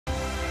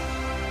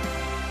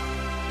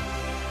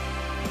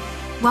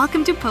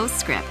Welcome to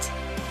Postscript.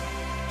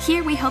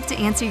 Here we hope to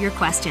answer your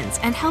questions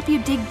and help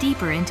you dig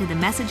deeper into the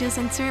messages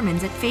and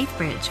sermons at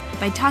Faithbridge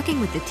by talking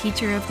with the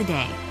teacher of the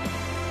day.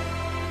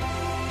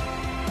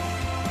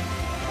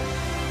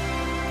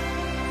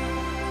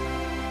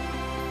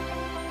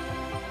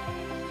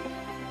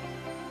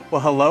 Well,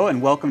 hello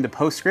and welcome to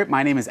Postscript.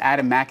 My name is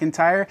Adam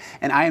McIntire,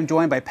 and I am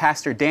joined by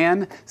Pastor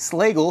Dan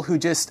Slagle, who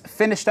just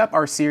finished up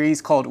our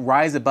series called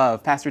Rise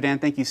Above. Pastor Dan,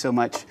 thank you so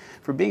much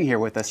for being here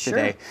with us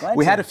today.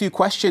 We had a few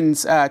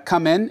questions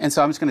come in, and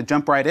so I'm just going to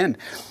jump right in.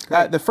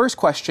 The first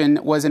question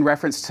was in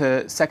reference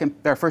to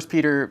 1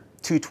 Peter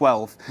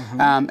 2:12,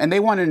 and they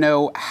want to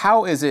know,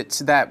 how is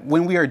it that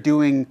when we are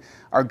doing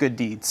our good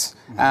deeds,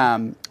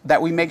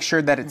 that we make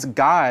sure that it's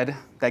God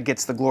that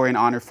gets the glory and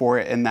honor for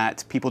it, and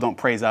that people don't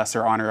praise us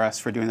or honor us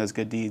for doing those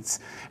good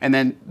deeds? And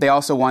then they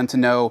also wanted to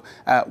know,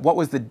 what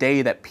was the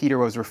day that Peter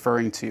was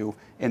referring to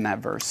in that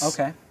verse?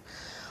 Okay.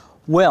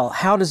 Well,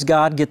 how does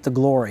God get the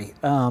glory?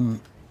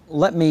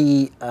 Let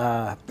me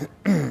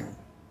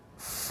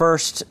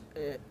first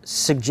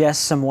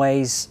suggest some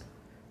ways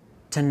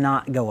to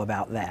not go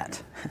about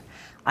that.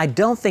 I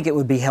don't think it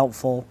would be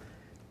helpful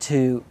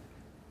to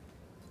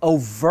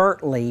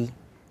overtly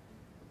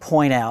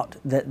point out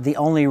that the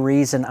only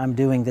reason I'm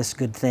doing this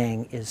good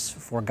thing is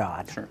for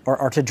God,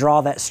 or to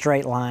draw that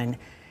straight line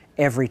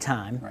every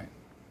time. Right.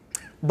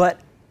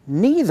 But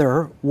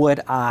neither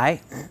would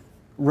I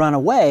run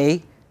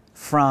away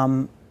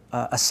from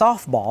a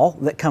softball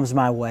that comes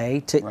my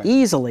way to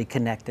easily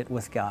connect it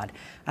with God.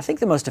 I think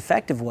the most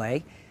effective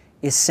way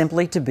is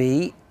simply to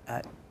be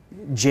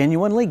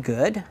genuinely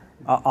good,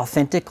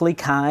 authentically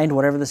kind,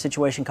 whatever the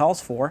situation calls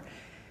for.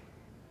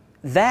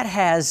 That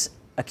has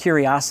a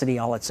curiosity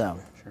all its own.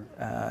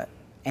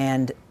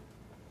 And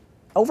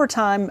over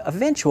time,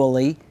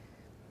 eventually,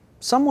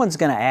 someone's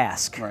going to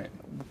ask,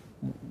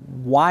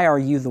 why are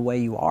you the way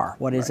you are?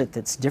 What is it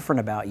that's different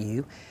about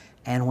you?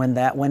 And when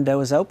that window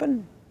is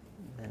open,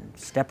 then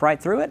step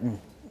right through it and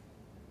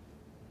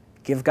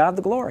give God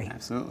the glory.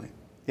 Absolutely.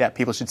 Yeah,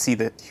 people should see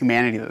the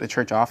humanity that the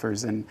church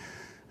offers, and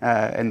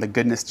the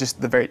goodness,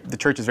 just the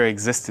church's very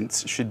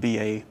existence should be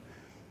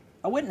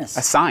a witness.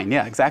 A sign,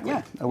 yeah, exactly.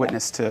 Yeah. A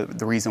witness to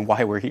the reason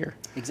why we're here.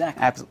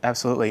 Exactly.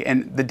 Absolutely.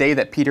 And the day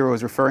that Peter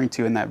was referring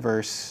to in that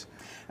verse.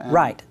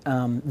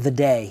 The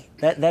day.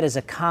 That is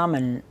a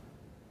common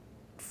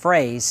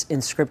phrase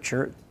in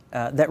Scripture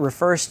that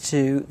refers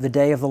to the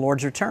day of the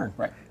Lord's return.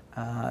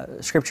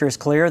 Scripture is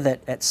clear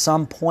that at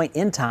some point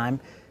in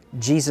time,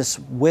 Jesus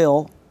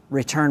will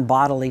return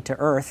bodily to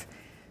earth.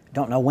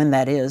 Don't know when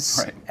that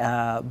is,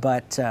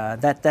 but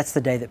that's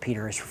the day that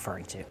Peter is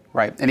referring to.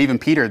 Right, and even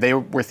Peter, they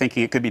were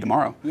thinking it could be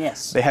tomorrow.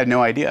 Yes. They had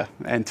no idea,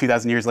 and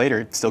 2,000 years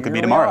later, it still could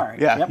be tomorrow.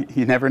 Yeah,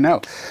 you never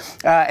know.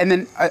 And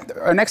then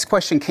our next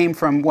question came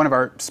from one of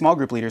our small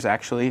group leaders,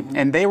 actually,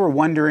 and they were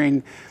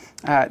wondering,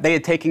 they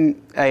had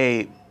taken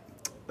a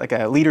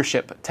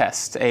leadership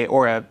test,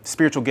 or a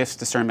spiritual gifts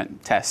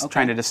discernment test,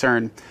 trying to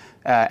discern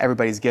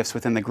everybody's gifts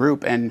within the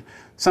group. And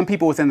some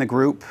people within the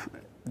group,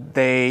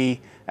 they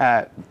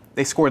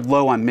scored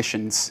low on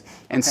missions,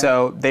 and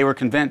so they were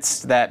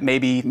convinced that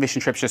maybe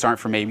mission trips just aren't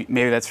for me.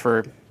 Maybe that's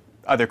for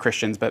other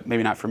Christians, but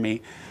maybe not for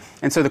me.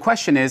 And so the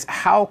question is,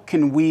 how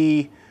can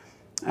we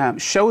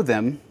show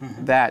them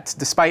that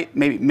despite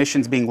maybe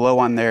missions being low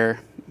on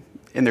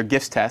in their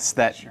gifts tests,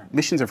 that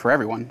missions are for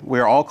everyone?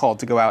 We're all called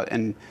to go out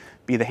and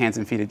be the hands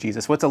and feet of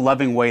Jesus. What's a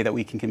loving way that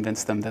we can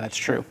convince them that that's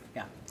true?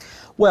 Yeah.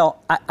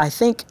 Well, I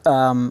think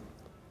one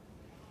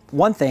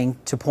thing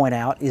to point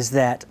out is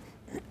that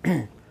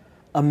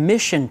a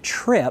mission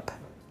trip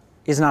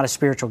is not a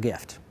spiritual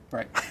gift.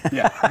 Right,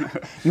 yeah.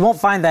 You won't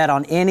find that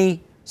on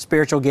any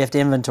spiritual gift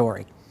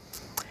inventory.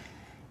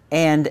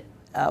 And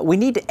we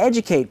need to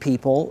educate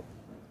people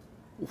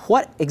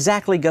what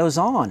exactly goes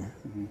on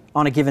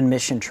a given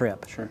mission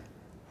trip. Sure.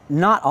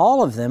 Not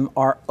all of them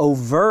are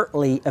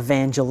overtly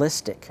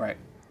evangelistic. Right.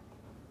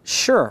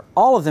 Sure,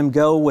 all of them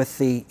go with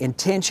the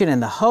intention and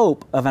the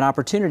hope of an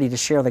opportunity to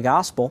share the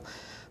gospel,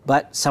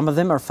 but some of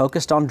them are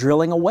focused on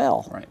drilling a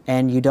well,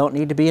 and you don't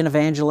need to be an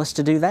evangelist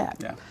to do that.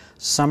 Yeah.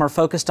 Some are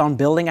focused on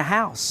building a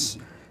house,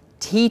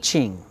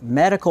 teaching,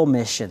 medical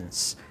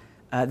missions.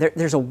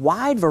 There's a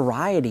wide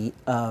variety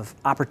of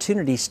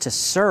opportunities to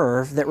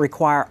serve that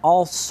require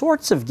all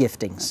sorts of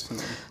giftings.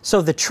 Absolutely.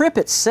 So the trip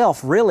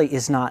itself really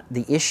is not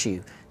the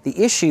issue. The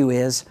issue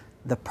is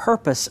the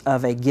purpose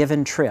of a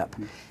given trip.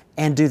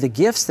 And do the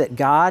gifts that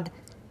God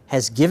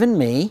has given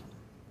me,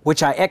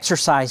 which I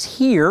exercise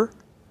here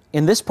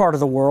in this part of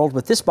the world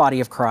with this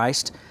body of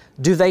Christ,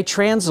 do they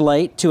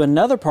translate to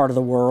another part of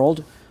the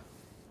world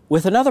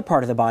with another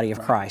part of the body of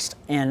Christ?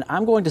 And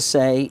I'm going to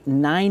say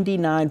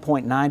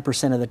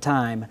 99.9% of the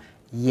time,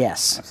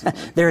 yes.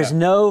 There is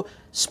no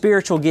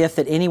spiritual gift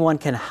that anyone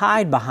can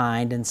hide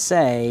behind and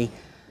say,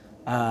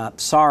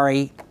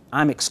 sorry,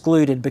 I'm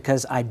excluded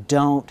because I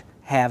don't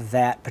have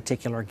that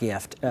particular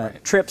gift.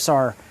 Trips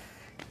are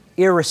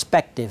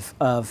irrespective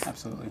of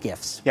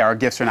gifts. Yeah, our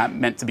gifts are not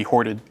meant to be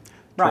hoarded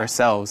to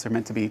ourselves. They're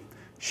meant to be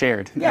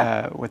shared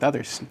with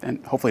others,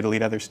 and hopefully to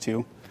lead others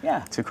to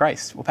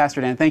Christ. Well,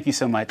 Pastor Dan, thank you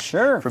so much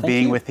for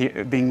being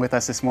with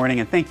us this morning,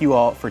 and thank you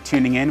all for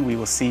tuning in. We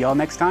will see you all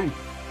next time.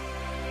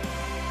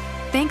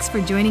 Thanks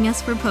for joining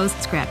us for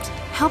Postscript.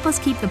 Help us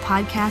keep the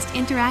podcast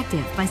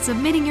interactive by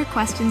submitting your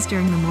questions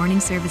during the morning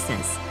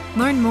services.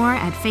 Learn more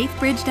at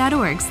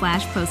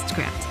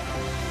faithbridge.org/postscript.